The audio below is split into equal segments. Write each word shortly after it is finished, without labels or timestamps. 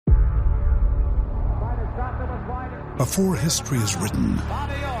Before history is written,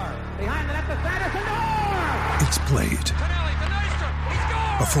 it's played.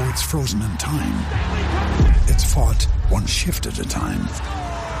 Before it's frozen in time, it's fought one shift at a time.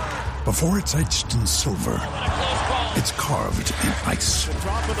 Before it's etched in silver, it's carved in ice.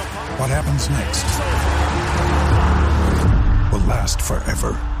 What happens next will last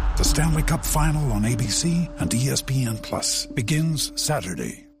forever. The Stanley Cup Final on ABC and ESPN Plus begins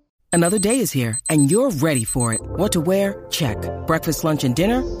Saturday. Another day is here, and you're ready for it. What to wear? Check. Breakfast, lunch, and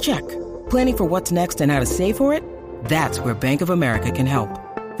dinner? Check. Planning for what's next and how to save for it? That's where Bank of America can help.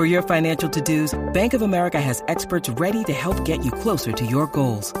 For your financial to-dos, Bank of America has experts ready to help get you closer to your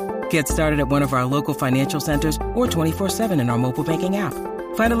goals. Get started at one of our local financial centers or 24/7 in our mobile banking app.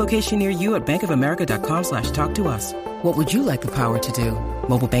 Find a location near you at bankofamerica.com/talktous. What would you like the power to do?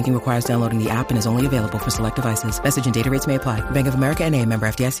 Mobile banking requires downloading the app and is only available for select devices. Message and data rates may apply. Bank of America N.A., member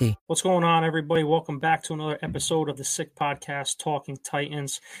FDIC. What's going on, everybody? Welcome back to another episode of the Sick Podcast, Talking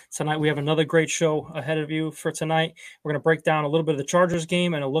Titans. Tonight, we have another great show ahead of you for tonight. We're going to break down a little bit of the Chargers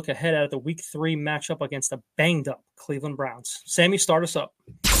game and a look ahead at the Week 3 matchup against the banged-up Cleveland Browns. Sammy, start us up.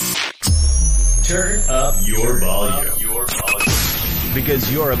 Turn up your volume.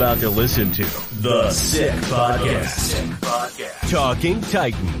 Because you're about to listen to The Sick Podcast. Talking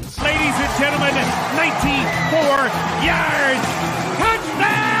Titans. Ladies and gentlemen, 94 yards.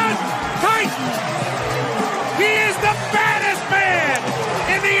 Touchdown, Titans. He is the baddest man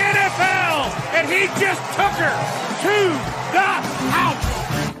in the NFL, and he just took her to the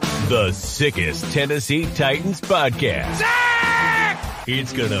house. The sickest Tennessee Titans podcast. Sick!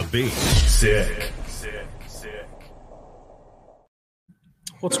 It's gonna be sick.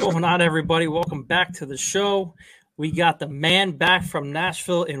 What's going on, everybody? Welcome back to the show. We got the man back from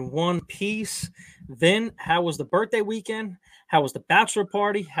Nashville in one piece. Then, how was the birthday weekend? How was the bachelor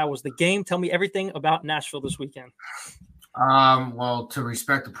party? How was the game? Tell me everything about Nashville this weekend. Well, to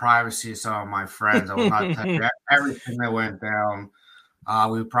respect the privacy of some of my friends, I will not tell you everything that went down.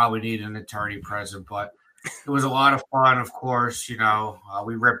 We probably need an attorney present, but it was a lot of fun, of course. You know,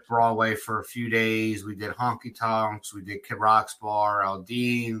 we ripped Broadway for a few days. We did Honky Tonks. We did Kid Rock's Bar,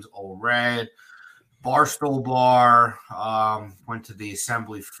 Aldean's, Old Red, Barstool Bar. Went to the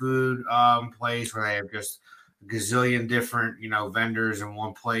Assembly Food place where they have just a gazillion different, vendors in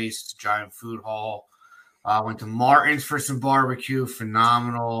one place, giant food hall. Went to Martin's for some barbecue.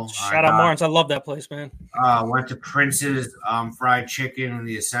 Phenomenal. Shout out Martin's. I love that place, man. Went to Prince's fried chicken in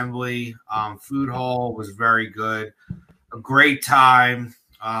the Assembly food hall. Was very good. A great time.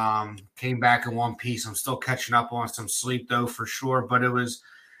 Came back in one piece. I'm still catching up on some sleep though, for sure. But it was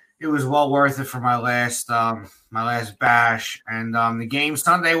well worth it for my last bash. And the game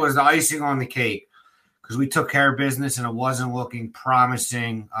Sunday was the icing on the cake, because we took care of business and it wasn't looking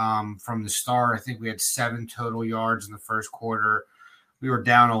promising from the start. I think we had 7 total yards in the first quarter. We were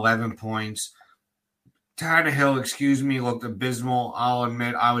down 11 points. Tannehill, looked abysmal. I'll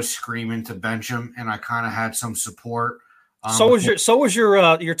admit I was screaming to bench him, and I kind of had some support. So was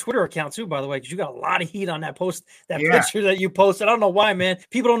your Twitter account too, by the way, because you got a lot of heat on that post, picture that you posted. I don't know why, man.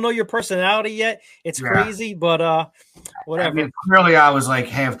 People don't know your personality yet. It's crazy, but whatever. I mean, clearly I was like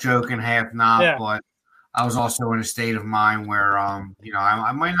half joking, half not, but I was also in a state of mind where, I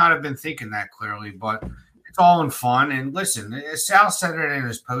might not have been thinking that clearly, but it's all in fun. And listen, Sal said it in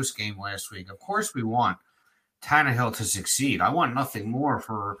his post game last week. Of course, we want Tannehill to succeed. I want nothing more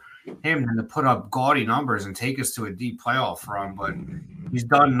for him than to put up gaudy numbers and take us to a deep playoff run, but he's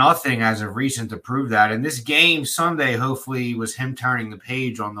done nothing as of recent to prove that. And this game Sunday, hopefully, was him turning the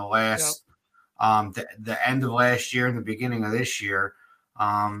page on the last, the end of last year and the beginning of this year.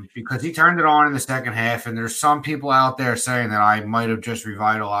 Because he turned it on in the second half, and there's some people out there saying that I might have just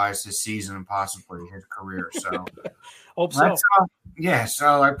revitalized his season and possibly his career. So, hope so.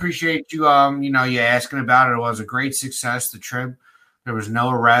 So I appreciate you, you asking about it. It was a great success. The trip, there was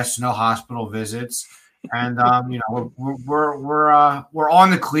no arrests, no hospital visits, and we're on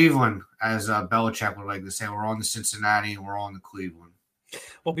the Cleveland, as Belichick would like to say. We're on the Cincinnati, and we're on the Cleveland.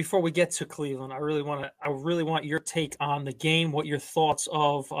 Well, before we get to Cleveland, I really want your take on the game, what your thoughts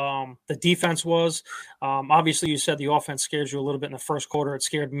of the defense was. Obviously, you said the offense scared you a little bit in the first quarter. It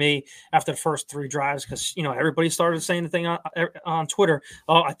scared me after the first 3 drives because, everybody started saying the thing on Twitter.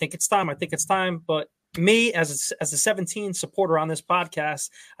 Oh, I think it's time. But me, as a 17 supporter on this podcast,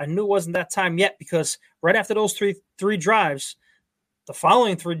 I knew it wasn't that time yet, because right after those three drives, the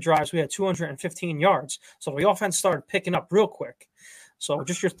following 3 drives, we had 215 yards. So the offense started picking up real quick. So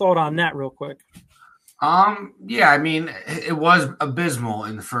just your thought on that real quick. Yeah, I mean, it was abysmal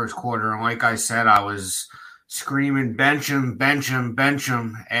in the first quarter. And like I said, I was screaming bench him, bench him, bench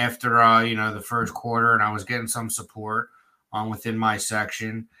him after the first quarter, and I was getting some support within my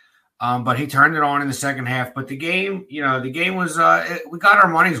section. But he turned it on in the second half. But the game was we got our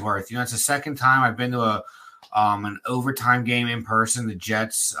money's worth. It's the second time I've been to an overtime game in person. The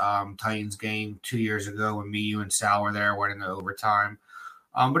Jets Titans game 2 years ago when me, you, and Sal were there, went into overtime.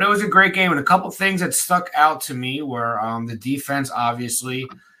 But it was a great game, and a couple things that stuck out to me were the defense. Obviously,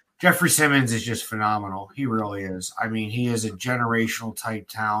 Jeffrey Simmons is just phenomenal. He really is. I mean, he is a generational type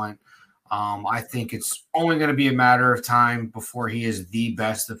talent. I think it's only going to be a matter of time before he is the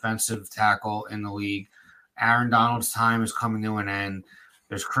best defensive tackle in the league. Aaron Donald's time is coming to an end.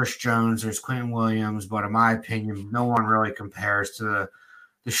 There's Chris Jones, there's Quentin Williams, but in my opinion, no one really compares to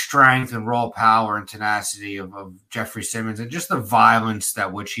the strength and raw power and tenacity of Jeffrey Simmons, and just the violence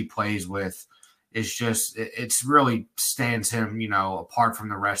that which he plays with is just, it's really stands him, apart from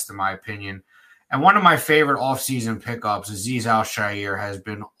the rest, in my opinion. And one of my favorite offseason pickups, Azeez Al-Shaair, has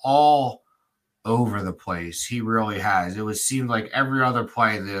been all over the place. He really has. It seemed like every other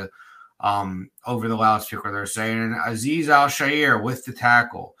play over the loudspeaker they're saying Azeez Al-Shaair with the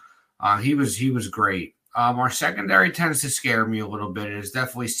tackle. He was great. Our secondary tends to scare me a little bit. It has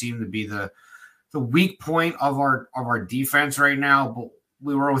definitely seemed to be the weak point of our defense right now. But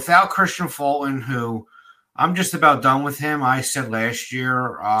we were without Christian Fulton, who I'm just about done with him. I said last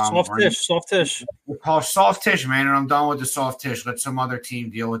year. Soft-ish. We'll call soft-ish, man, and I'm done with the soft-ish. Let some other team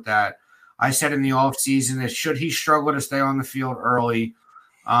deal with that. I said in the offseason that should he struggle to stay on the field early,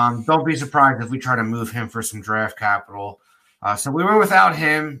 don't be surprised if we try to move him for some draft capital. So we were without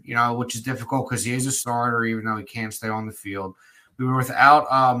him, which is difficult because he is a starter, even though he can't stay on the field. We were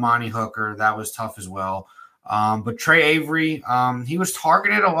without Monty Hooker. That was tough as well. But Trey Avery, he was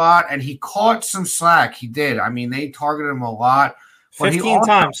targeted a lot, and he caught some slack. He did. I mean, they targeted him a lot. 15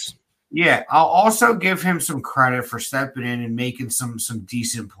 times. Yeah, I'll also give him some credit for stepping in and making some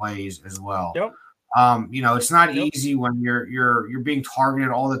decent plays as well. Yep. It's not easy when you're being targeted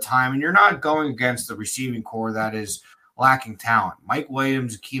all the time, and you're not going against the receiving core that is lacking talent. Mike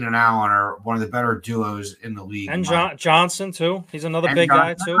Williams and Keenan Allen are one of the better duos in the league. And Johnson, too. He's another big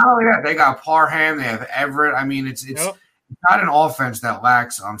guy, too. Oh, yeah. They got Parham. They have Everett. I mean, it's not an offense that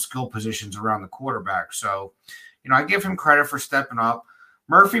lacks skill positions around the quarterback. So, I give him credit for stepping up.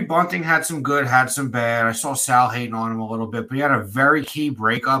 Murphy Bunting had some good, had some bad. I saw Sal hating on him a little bit, but he had a very key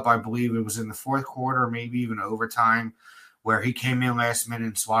breakup. I believe it was in the fourth quarter, maybe even overtime, where he came in last minute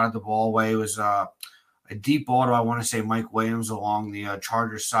and swatted the ball away. It was a deep ball to, I want to say, Mike Williams along the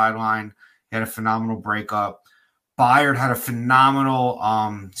Chargers sideline. He had a phenomenal breakup. Byard had a phenomenal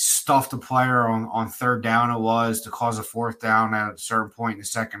stuff to player on third down to cause a fourth down at a certain point in the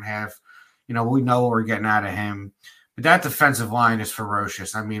second half. We know what we're getting out of him. But that defensive line is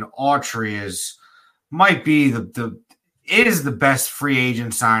ferocious. I mean, Autry might be the best free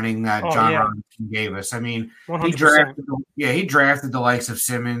agent signing that John Robinson gave us. I mean, 100%. he drafted the likes of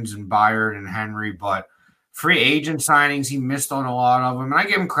Simmons and Byard and Henry, but free agent signings, he missed on a lot of them. And I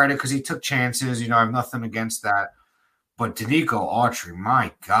give him credit because he took chances. I have nothing against that. But Danico Autry,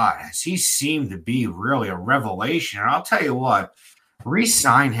 my God, he seemed to be really a revelation. And I'll tell you what,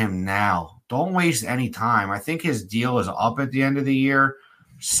 re-sign him now. Don't waste any time. I think his deal is up at the end of the year.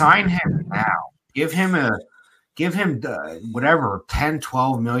 Sign him now. Give him whatever, 10,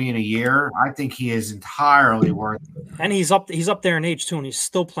 12 million a year. I think he is entirely worth it. And he's up there in age too, and he's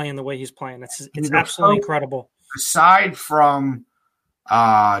still playing the way he's playing. It's absolutely incredible. Aside from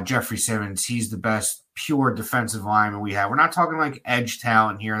Jeffrey Simmons, he's the best pure defensive lineman we have. We're not talking like edge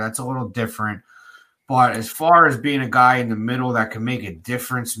talent here. That's a little different. But as far as being a guy in the middle that can make a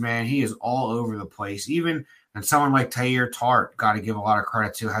difference, man, he is all over the place. And someone like Tahir Tart, got to give a lot of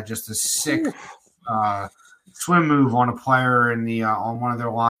credit to, had just a sick swim move on a player in the on one of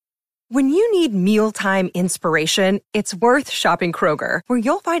their lines. When you need mealtime inspiration, it's worth shopping Kroger, where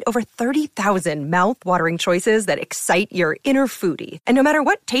you'll find over 30,000 mouth-watering choices that excite your inner foodie. And no matter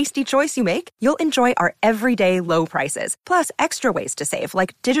what tasty choice you make, you'll enjoy our everyday low prices, plus extra ways to save,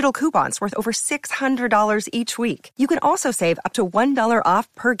 like digital coupons worth over $600 each week. You can also save up to $1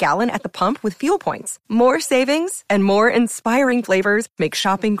 off per gallon at the pump with fuel points. More savings and more inspiring flavors make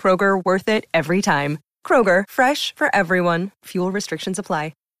shopping Kroger worth it every time. Kroger, fresh for everyone. Fuel restrictions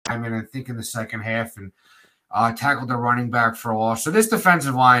apply. I think in the second half and tackled the running back for a loss. So this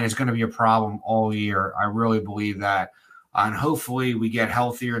defensive line is going to be a problem all year. I really believe that. And hopefully we get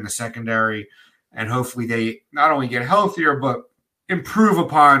healthier in the secondary, and hopefully they not only get healthier, but improve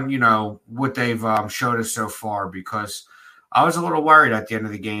upon, what they've showed us so far, because I was a little worried at the end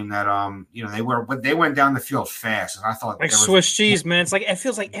of the game that they went down the field fast, and I thought like Swiss cheese, man. It's like it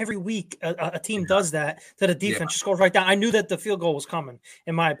feels like every week a team does that to the defense, just goes right down. I knew that the field goal was coming,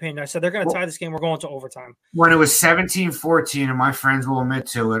 in my opinion. I said they're going to tie this game. We're going to overtime. When it was 17-14, and my friends will admit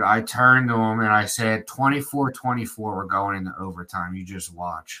to it, I turned to them and I said, 24-24, we're going into overtime. You just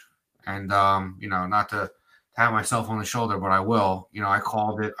watch. And not to pat myself on the shoulder, but I will. I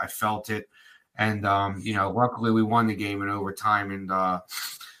called it. I felt it. And, luckily we won the game in overtime. And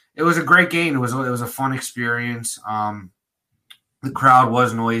it was a great game. It was a fun experience. The crowd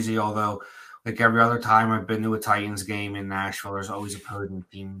was noisy, although like every other time I've been to a Titans game in Nashville, there's always opposing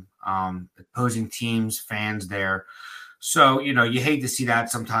teams, fans there. So, you hate to see that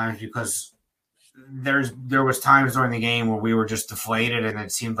sometimes because there was times during the game where we were just deflated and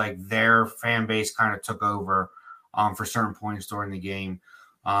it seemed like their fan base kind of took over for certain points during the game.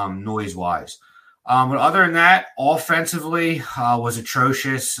 Noise-wise. But other than that, offensively was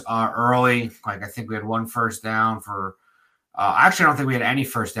atrocious early. Like I think we had one first down for actually I don't think we had any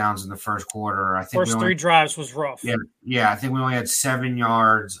first downs in the first quarter. I think first three drives was rough. Yeah, I think we only had 7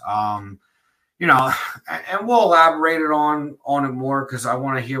 yards. And we'll elaborate on it more because I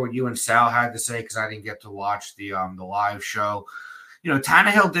want to hear what you and Sal had to say because I didn't get to watch the live show.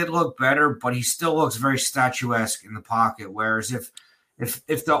 Tannehill did look better, but he still looks very statuesque in the pocket. Whereas if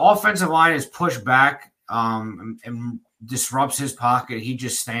the offensive line is pushed back and disrupts his pocket, he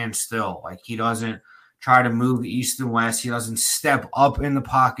just stands still. Like he doesn't try to move east and west. He doesn't step up in the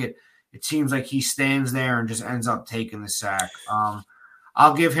pocket. It seems like he stands there and just ends up taking the sack.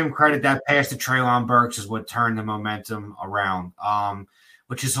 I'll give him credit. That pass to Treylon Burks is what turned the momentum around,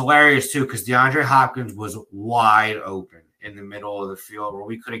 which is hilarious too because DeAndre Hopkins was wide open in the middle of the field where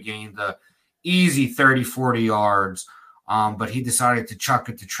we could have gained the easy 30, 40 yards. But he decided to chuck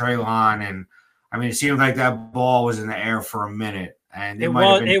it to Treylon, and I mean, it seemed like that ball was in the air for a minute, and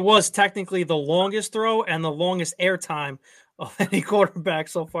it was technically the longest throw and the longest air time of any quarterback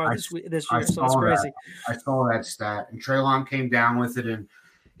so far this year. So it's crazy. I saw that stat, and Treylon came down with it, and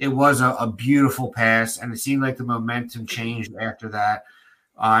it was a beautiful pass, and it seemed like the momentum changed after that.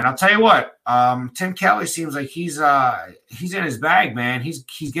 And I'll tell you what, Tim Kelly seems like he's in his bag, man. He's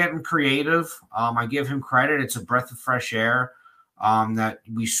getting creative. I give him credit. It's a breath of fresh air that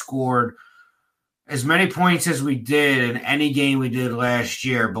we scored as many points as we did in any game we did last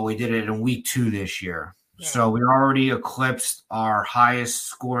year, but we did it in week 2 this year. Yeah. So we already eclipsed our highest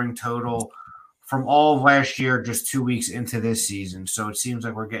scoring total from all of last year just 2 weeks into this season. So it seems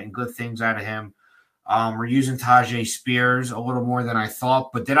like we're getting good things out of him. We're using Tajay Spears a little more than I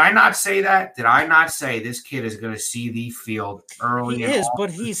thought, but did I not say that? Did I not say this kid is going to see the field early? He is,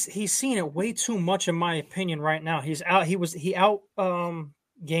 but he's seen it way too much, in my opinion. Right now, he out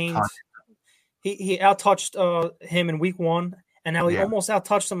gained. He out touched him in week 1, and now he almost out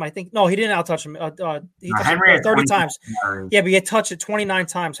touched him. I think no, he didn't out touch him. He touched him 30 times. Yeah, but he had touched it 29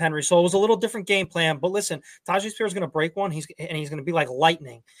 times, Henry. So it was a little different game plan. But listen, Tajay Spears is going to break one. He's going to be like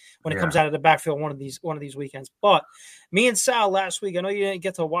lightning when it comes out of the backfield one of these weekends. But me and Sal last week, I know you didn't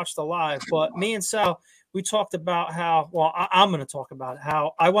get to watch the live, but me and Sal, we talked about how, well, I'm going to talk about it,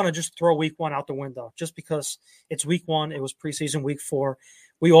 how I want to just throw week 1 out the window just because it's week 1. It was preseason week 4.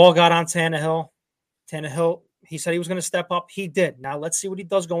 We all got on Tannehill. Tannehill, he said he was going to step up. He did. Now let's see what he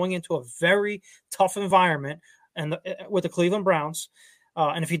does going into a very tough environment and with the Cleveland Browns.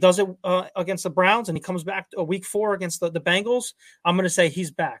 And if he does it against the Browns and he comes back a week 4 against the Bengals, I'm going to say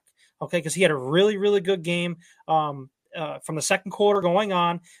he's back. Okay, because he had a really, really good game from the second quarter going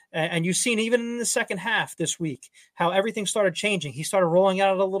on. And you've seen even in the second half this week how everything started changing. He started rolling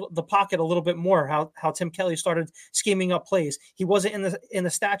out the pocket a little bit more, how Tim Kelly started scheming up plays. He wasn't in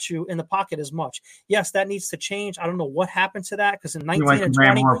the pocket as much. Yes, that needs to change. I don't know what happened to that because in 19 and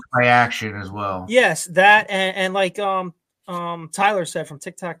 20. More play action as well. Yes, that and like Tyler said from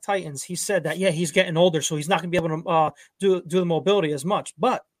TikTok Titans, he said that, he's getting older, so he's not going to be able to do the mobility as much.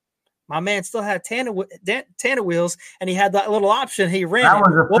 But my man still had Tanner wheels, and he had that little option. He ran. That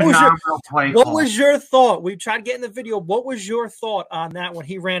was a phenomenal play. What was your thought? We tried to get in the video. What was your thought on that when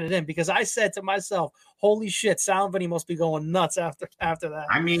he ran it in? Because I said to myself, holy shit, Salvini must be going nuts after that.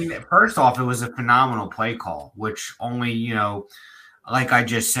 I mean, first off, it was a phenomenal play call, which only, like I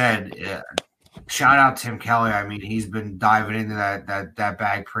just said, shout out Tim Kelly. I mean, he's been diving into that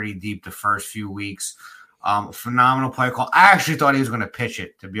bag pretty deep the first few weeks. Phenomenal play call. I actually thought he was going to pitch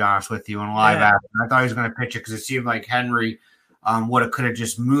it, to be honest with you, in live action. I thought he was going to pitch it because it seemed like Henry could have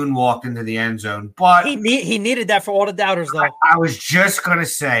just moonwalked into the end zone. But he needed that for all the doubters, though. I was just going to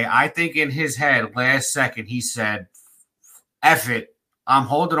say, I think in his head, last second, he said, F it. I'm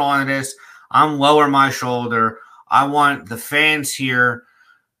holding on to this. I'm lowering my shoulder. I want the fans here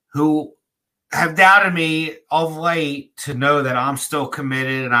who have doubted me of late to know that I'm still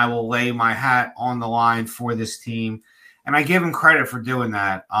committed and I will lay my hat on the line for this team. And I give him credit for doing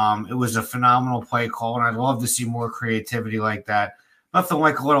that. It was a phenomenal play call, and I'd love to see more creativity like that. Nothing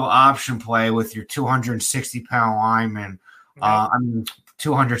like a little option play with your 260-pound lineman,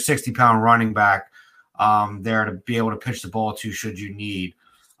 260-pound running back there to be able to pitch the ball to should you need.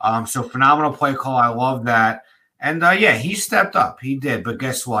 So phenomenal play call. I love that. And, he stepped up. He did. But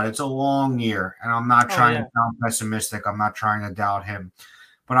guess what? It's a long year, and I'm not trying to sound pessimistic. I'm not trying to doubt him.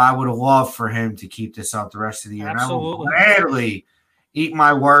 But I would love for him to keep this up the rest of the year. Absolutely. And I will gladly eat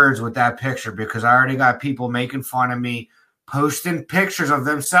my words with that picture because I already got people making fun of me, posting pictures of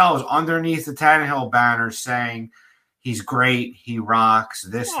themselves underneath the Tannehill banner saying he's great, he rocks,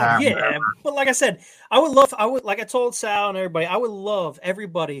 whatever. But like I said, like I told Sal and everybody, I would love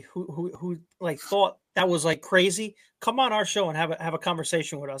everybody who like thought that was like crazy. Come on our show and have a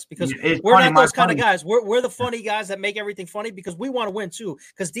conversation with us because we're not those kind of guys. We're the funny guys that make everything funny because we want to win too.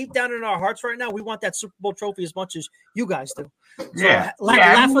 Because deep down in our hearts right now, we want that Super Bowl trophy as much as you guys do. So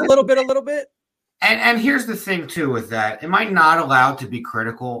laugh a little bit. And here's the thing too with that. Am I not allowed to be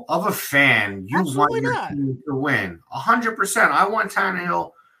critical of a fan? You Absolutely want your team to win. 100%. I want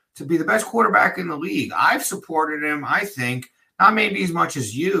Tannehill to be the best quarterback in the league. I've supported him, I think, not maybe as much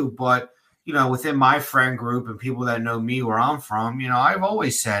as you, but within my friend group and people that know me where I'm from, I've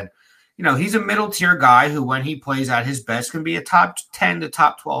always said, he's a middle tier guy who, when he plays at his best, can be a top 10 to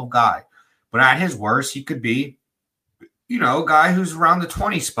top 12 guy. But at his worst, he could be, a guy who's around the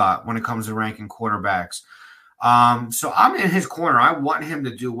 20 spot when it comes to ranking quarterbacks. So I'm in his corner. I want him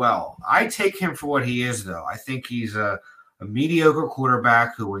to do well. I take him for what he is, though. I think he's a mediocre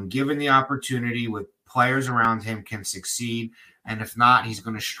quarterback who, when given the opportunity with players around him, can succeed. And if not, he's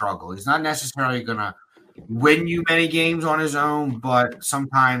going to struggle. He's not necessarily going to win you many games on his own, but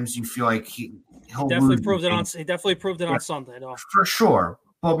sometimes you feel like he'll definitely proved it on. He definitely proved it on Sunday, though. For sure.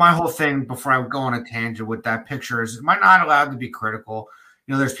 But my whole thing, before I go on a tangent with that picture, is: am I not allowed to be critical?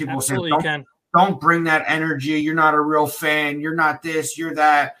 There's people saying, "Don't bring that energy. You're not a real fan. You're not this. You're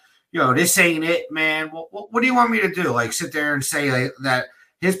that. This ain't it, man." Well, what do you want me to do? Like sit there and say that?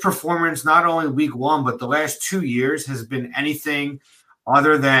 His performance, not only week one, but the last 2 years, has been anything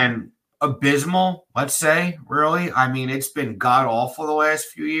other than abysmal, let's say, really. I mean, it's been god-awful the last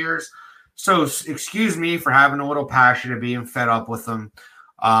few years. So excuse me for having a little passion and being fed up with them.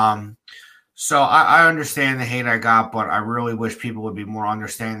 So I understand the hate I got, but I really wish people would be more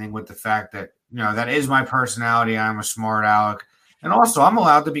understanding with the fact that, that is my personality. I'm a smart aleck. And also, I'm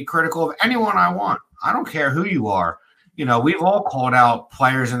allowed to be critical of anyone I want. I don't care who you are. We've all called out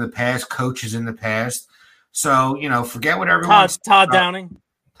players in the past, coaches in the past. So, forget what everyone Todd Downing.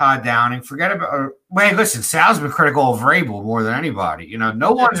 Forget about hey, listen, Sal's been critical of Vrabel more than anybody.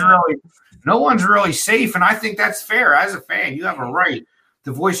 No one's really safe, and I think that's fair. As a fan, you have a right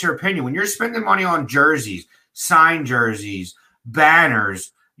to voice your opinion. When you're spending money on jerseys, signed jerseys,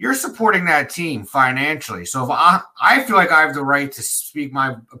 banners, you're supporting that team financially. So if I feel like I have the right to speak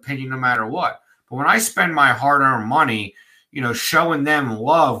my opinion no matter what. But when I spend my hard-earned money, showing them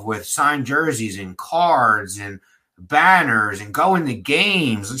love with signed jerseys and cards and banners and going to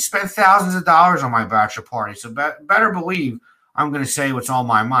games and spend thousands of dollars on my bachelor party. So better believe I'm going to say what's on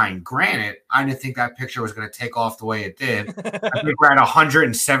my mind. Granted, I didn't think that picture was going to take off the way it did. I think we're at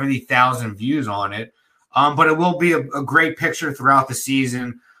 170,000 views on it. But it will be a great picture throughout the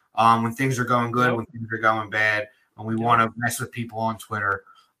season when things are going good, when things are going bad, and we want to mess with people on Twitter.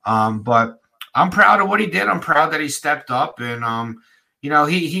 But I'm proud of what he did. I'm proud that he stepped up, and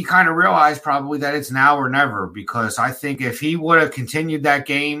he kind of realized probably that it's now or never. Because I think if he would have continued that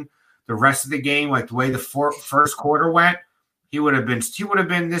game, the rest of the game, like the way the first quarter went, he would have been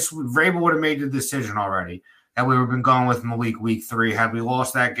this. Vrabel would have made the decision already that we would have been going with Malik week 3 had we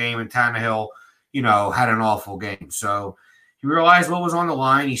lost that game and Tannehill, had an awful game. So he realized what was on the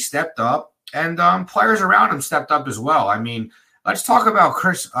line. He stepped up, and players around him stepped up as well. I mean. Let's talk about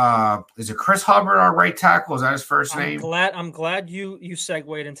Chris. Is it Chris Hubbard, our right tackle? Is that his first name? I'm glad you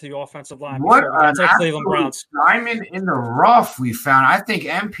segued into the offensive line. What an Cleveland Browns diamond in the rough we found. I think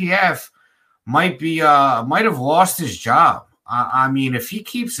MPF might have lost his job. I mean, if he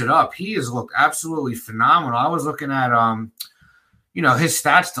keeps it up, he has looked absolutely phenomenal. I was looking at his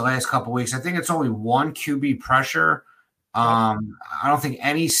stats the last couple of weeks. I think it's only 1 QB pressure. I don't think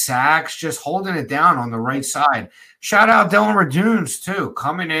any sacks, just holding it down on the right side. Shout out Dylan Radunes too,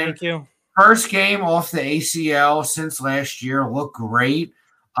 coming in. Thank you. First game off the ACL since last year, looked great.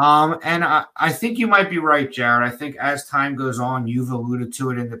 And I think you might be right, Jared. I think as time goes on, you've alluded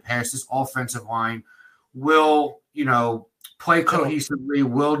to it in the past, this offensive line will, play cohesively,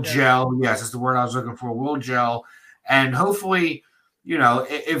 will gel. Yes, that's the word I was looking for. Will gel. And hopefully,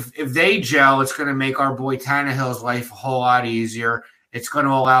 if they gel, it's going to make our boy Tannehill's life a whole lot easier. It's going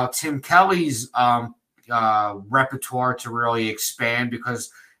to allow Tim Kelly's repertoire to really expand,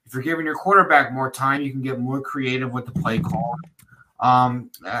 because if you're giving your quarterback more time, you can get more creative with the play call. And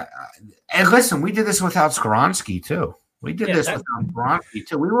listen, we did this without Skoronski too. We without Skoronski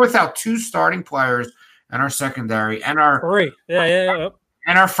too. We were without 2 starting players in our secondary and our 3.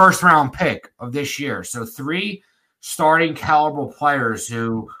 And our first round pick of this year. So 3 starting caliber players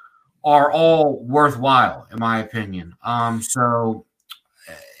who are all worthwhile, in my opinion. So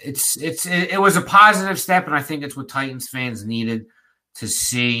it was a positive step, and I think it's what Titans fans needed to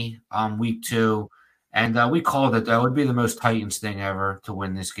see week 2. And we called it, though. It would be the most Titans thing ever to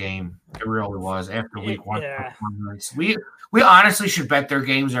win this game. It really was. After week 1. Yeah. We honestly should bet their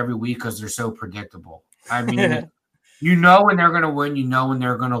games every week because they're so predictable. I mean, you know when they're going to win, you know when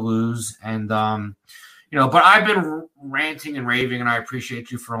they're going to lose. And, but I've been ranting and raving, and I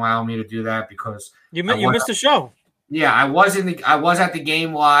appreciate you for allowing me to do that, because you missed the show. Yeah, I was at the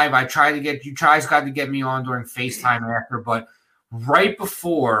game live. I tried to get you guys got to get me on during FaceTime after, but right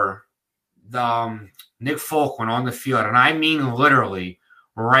before Nick Folk went on the field, and I mean literally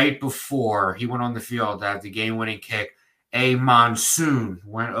right before he went on the field at the game-winning kick, a monsoon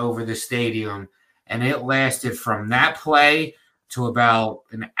went over the stadium, and it lasted from that play to about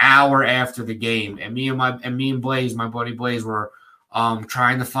an hour after the game. And me and Blaze, my buddy Blaze, were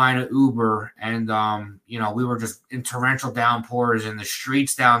trying to find an Uber, and we were just in torrential downpours, and the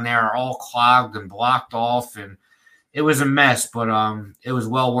streets down there are all clogged and blocked off, and it was a mess, but it was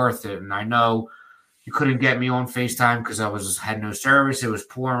well worth it. And I know you couldn't get me on FaceTime because I had no service. It was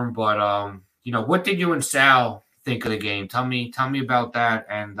pouring, but what did you and Sal think of the game? Tell me about that,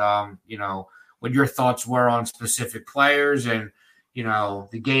 and what your thoughts were on specific players and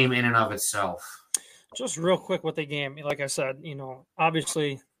the game in and of itself. Just real quick with the game, like I said,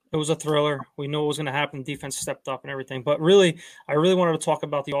 obviously it was a thriller. We knew what was going to happen. Defense stepped up and everything. But really, I really wanted to talk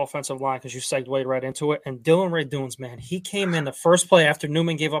about the offensive line because you segued right into it. And Dylan Radunes, man, he came in the first play after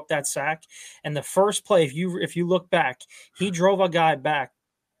Newman gave up that sack. And the first play, if you look back, he drove a guy back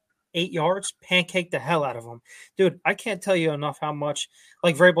 8 yards, pancaked the hell out of him. Dude, I can't tell you enough how much,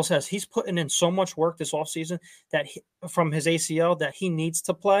 like Vrabel says, he's putting in so much work this offseason from his ACL that he needs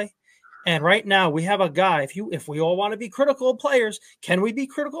to play. And right now we have a guy, if we all want to be critical of players, can we be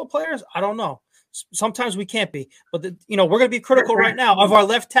critical of players? I don't know. Sometimes we can't be, but we're going to be critical right now of our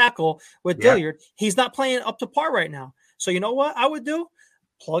left tackle with Dilliard. He's not playing up to par right now. So you know what I would do?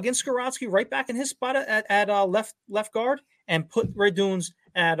 Plug in Skoronski right back in his spot at left guard and put Radunes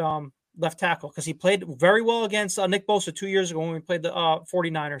at left tackle, because he played very well against Nick Bosa 2 years ago when we played the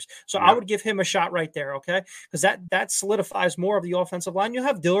 49ers. So I would give him a shot right there, okay? Because that solidifies more of the offensive line. You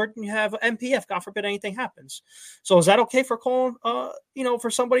have Dillard and you have MPF, God forbid anything happens. So is that okay for calling, for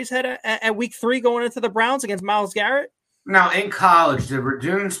somebody's head at week 3 going into the Browns against Myles Garrett? Now, in college, did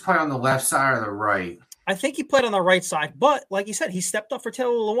Radunes play on the left side or the right? I think he played on the right side, but like you said, he stepped up for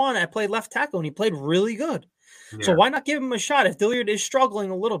Taylor Lewan and played left tackle, and he played really good. Yeah. So why not give him a shot if Dilliard is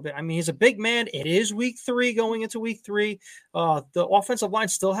struggling a little bit? I mean, he's a big man. It is week 3 going into week 3. The offensive line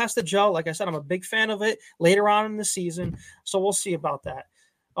still has to gel. Like I said, I'm a big fan of it later on in the season. So we'll see about that.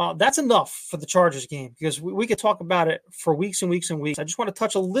 That's enough for the Chargers game, because we could talk about it for weeks and weeks and weeks. I just want to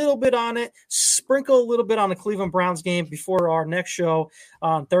touch a little bit on it, sprinkle a little bit on the Cleveland Browns game before our next show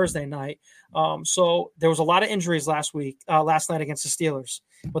on Thursday night. So there was a lot of injuries last night against the Steelers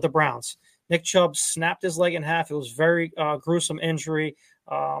with the Browns. Nick Chubb snapped his leg in half. It was very gruesome injury.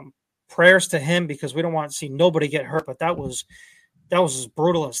 Prayers to him, because we don't want to see nobody get hurt. But that was as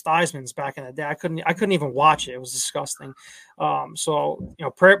brutal as Theismann's back in the day. I couldn't even watch it. It was disgusting. So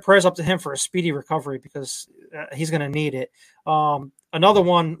prayers up to him for a speedy recovery, because he's going to need it. Another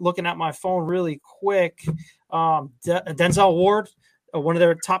one, looking at my phone really quick, Denzel Ward, one of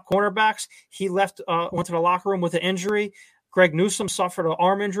their top cornerbacks, he went to the locker room with an injury. Greg Newsome suffered an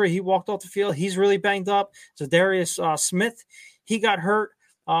arm injury. He walked off the field. He's really banged up. Zadarius Smith, he got hurt.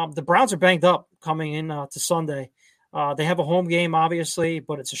 The Browns are banged up coming in to Sunday. They have a home game, obviously,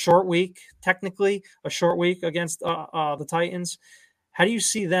 but it's a short week, technically a short week against the Titans. How do you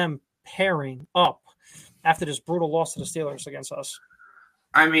see them pairing up after this brutal loss to the Steelers against us?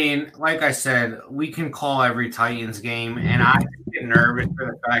 I mean, like I said, we can call every Titans game, and I get nervous for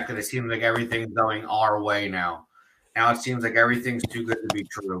the fact that it seems like everything's going our way now. Now it seems like everything's too good to be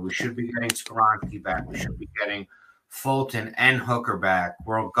true. We should be getting Skoronski back. We should be getting Fulton and Hooker back.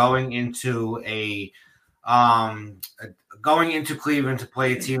 We're going into a going into Cleveland to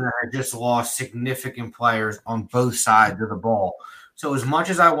play a team that had just lost significant players on both sides of the ball. So as much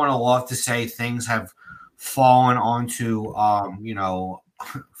as I want to love to say things have fallen onto,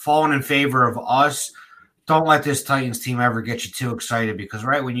 fallen in favor of us, don't let this Titans team ever get you too excited, because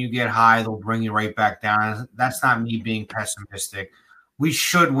right when you get high, they'll bring you right back down. That's not me being pessimistic. We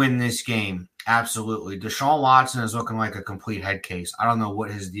should win this game. Absolutely. Deshaun Watson is looking like a complete head case. I don't know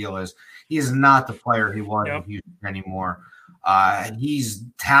what his deal is. He is not the player he was in Houston anymore. He's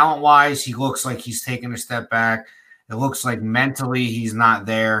talent-wise, he looks like he's taking a step back. It looks like mentally he's not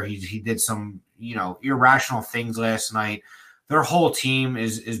there. He did some, irrational things last night. Their whole team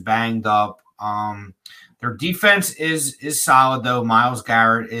is banged up. Their defense is solid, though. Myles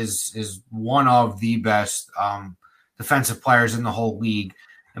Garrett is one of the best defensive players in the whole league,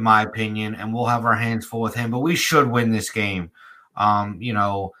 in my opinion, and we'll have our hands full with him. But we should win this game. I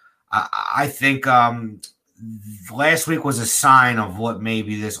think last week was a sign of what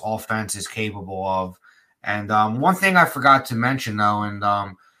maybe this offense is capable of. And one thing I forgot to mention, though, and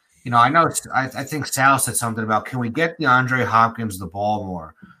I know I think Sal said something about, can we get DeAndre Hopkins the ball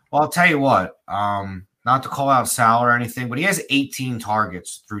more? Well, I'll tell you what, not to call out Sal or anything, but he has 18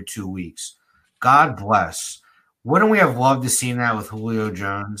 targets through 2 weeks. God bless. Wouldn't we have loved to see that with Julio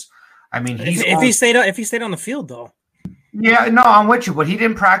Jones? I mean, if he stayed on the field, though. Yeah, no, I'm with you, but he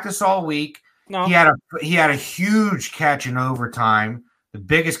didn't practice all week. No. He had a huge catch in overtime, the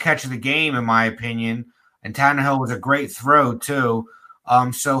biggest catch of the game, in my opinion. And Tannehill was a great throw too.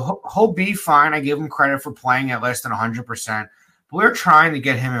 So he'll be fine. I give him credit for playing at less than 100%. But we're trying to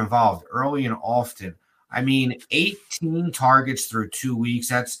get him involved early and often. I mean, 18 targets through 2 weeks.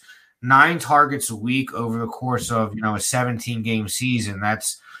 That's 9 targets a week over the course of, a 17-game season.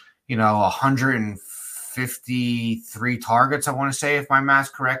 That's, 153 targets, I want to say, if my math's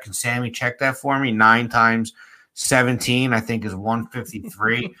correct. Can Sammy check that for me? 9 times 17, I think, is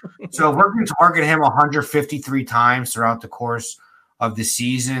 153. So if we're going to target him 153 times throughout the course of the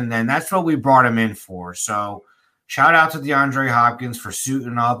season, then that's what we brought him in for. So shout out to DeAndre Hopkins for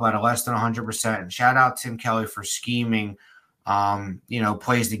suiting up at a less than 100%. And shout out Tim Kelly for scheming,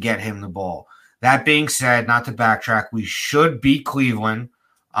 plays to get him the ball. That being said, not to backtrack, we should beat Cleveland.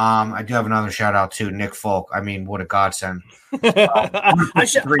 I do have another shout out to Nick Folk. I mean, what a godsend. I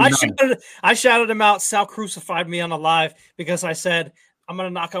shouted him out. Sal crucified me on the live because I said, I'm going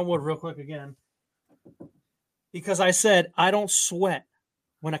to knock on wood real quick again. Because I said, I don't sweat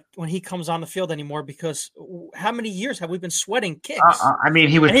when he comes on the field anymore, because how many years have we been sweating kicks?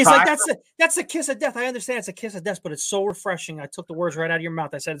 He was. And he's like, that's a kiss of death. I understand it's a kiss of death, but it's so refreshing. I took the words right out of your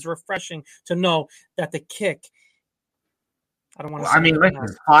mouth. I said it's refreshing to know that the kick. I don't want to. Listen,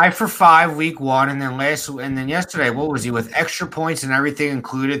 5 for 5 week 1, and then yesterday, what was he with extra points and everything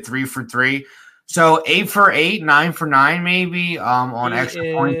included? 3 for 3. So 8 for 8, 9 for 9, maybe on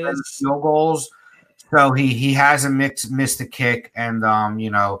extra points and field goals. So he hasn't missed a kick, and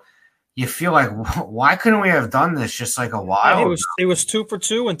you feel like, why couldn't we have done this just like a while ago? It was 2 for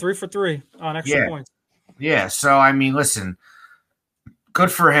 2 and 3 for 3 on extra points. Yeah. So listen, good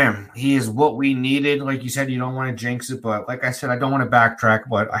for him. He is what we needed. Like you said, you don't want to jinx it, but like I said, I don't want to backtrack.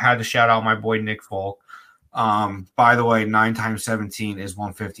 But I had to shout out my boy Nick Folk. By the way, 9 times 17 is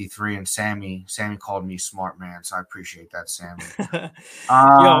 153, and Sammy called me smart man, so I appreciate that, Sammy.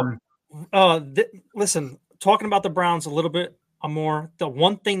 Listen, talking about the Browns a little bit more, the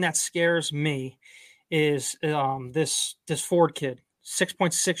one thing that scares me is this Ford kid,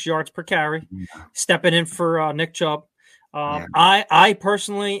 6.6 yards per carry, stepping in for Nick Chubb. I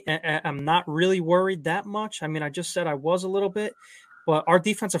personally am not really worried that much. I mean, I just said I was a little bit, but our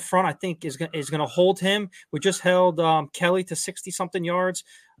defensive front, I think, is going to hold him. We just held Kelly to 60-something yards.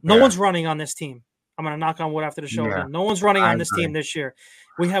 No one's running on this team. I'm going to knock on wood after the show. Yeah. No one's running on this team this year.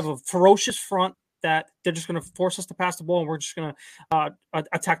 We have a ferocious front that they're just going to force us to pass the ball, and we're just going to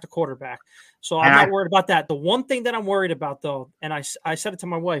attack the quarterback. So I'm not worried about that. The one thing that I'm worried about, though, and I said it to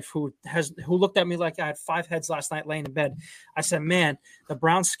my wife, who looked at me like I had 5 heads last night laying in bed. I said, man, the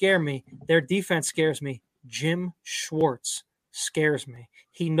Browns scare me. Their defense scares me. Jim Schwartz scares me.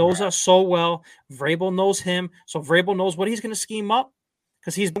 He knows us so well. Vrabel knows him. So Vrabel knows what he's going to scheme up,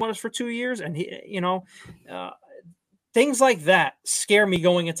 because he's been with us for 2 years, and things like that scare me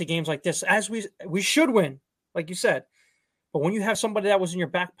going into games like this. As we should win, like you said, but when you have somebody that was in your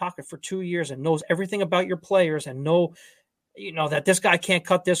back pocket for 2 years and knows everything about your players, and that this guy can't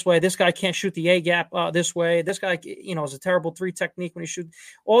cut this way, this guy can't shoot the A gap this way, this guy is a terrible 3 technique when he shoot,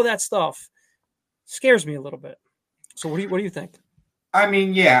 all that stuff scares me a little bit. So what do you think? I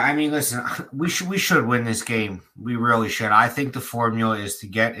mean, yeah. I mean, listen, we should win this game. We really should. I think the formula is to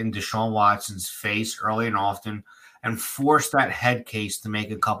get in Deshaun Watson's face early and often and force that head case to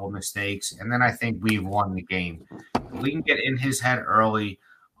make a couple mistakes. And then I think we've won the game. If we can get in his head early,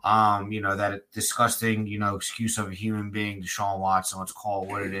 that disgusting, excuse of a human being, Deshaun Watson, let's call it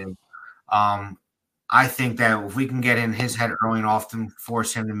what it is. I think that if we can get in his head early and often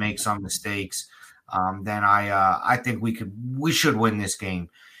force him to make some mistakes, then I think we should win this game.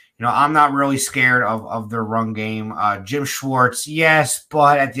 I'm not really scared of their run game. Jim Schwartz, yes,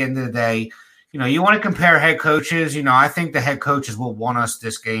 but at the end of the day, you want to compare head coaches. I think the head coaches will want us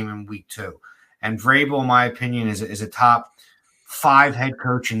this game in week 2. And Vrabel, in my opinion, is a top 5 head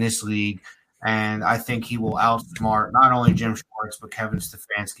coach in this league. And I think he will outsmart not only Jim Schwartz, but Kevin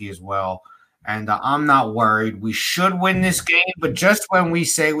Stefanski as well. And I'm not worried. We should win this game, but just when we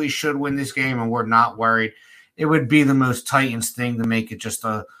say we should win this game and we're not worried, it would be the most Titans thing to make it just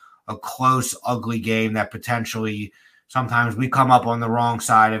a close, ugly game that potentially sometimes we come up on the wrong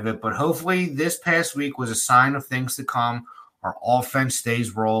side of it. But hopefully this past week was a sign of things to come. Our offense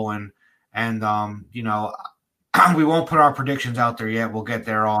stays rolling. And, we won't put our predictions out there yet. We'll get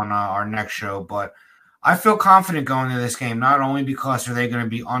there on our next show. But I feel confident going into this game, not only because are they going to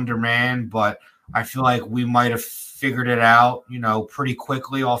be undermanned, but I feel like we might have figured it out, pretty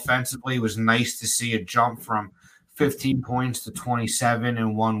quickly offensively. It was nice to see a jump from 15 points to 27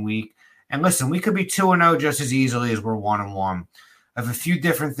 in 1 week. And listen, we could be 2-0 just as easily as we're 1-1. If a few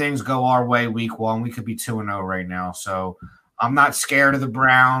different things go our way week 1, we could be 2-0 right now. So I'm not scared of the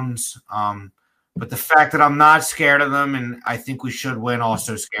Browns. But the fact that I'm not scared of them and I think we should win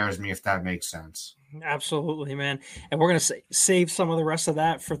also scares me, if that makes sense. Absolutely, man. And we're going to save some of the rest of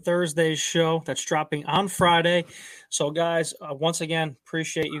that for Thursday's show that's dropping on Friday. So, guys, once again,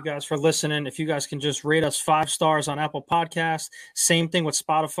 appreciate you guys for listening. If you guys can just rate us 5 stars on Apple Podcasts, same thing with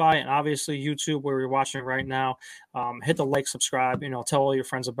Spotify and obviously YouTube where you're watching right now. Hit the like, subscribe, tell all your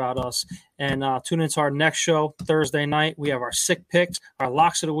friends about us. And tune into our next show Thursday night. We have our sick picks, our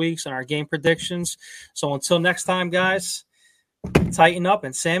locks of the weeks, and our game predictions. So until next time, guys, tighten up.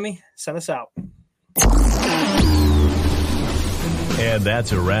 And Sammy, send us out. And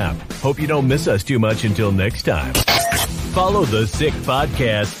that's a wrap. Hope you don't miss us too much until next time. Follow the Sick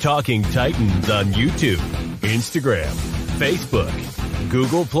Podcast Talking Titans on YouTube, Instagram, Facebook,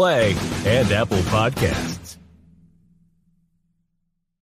 Google Play, and Apple Podcasts.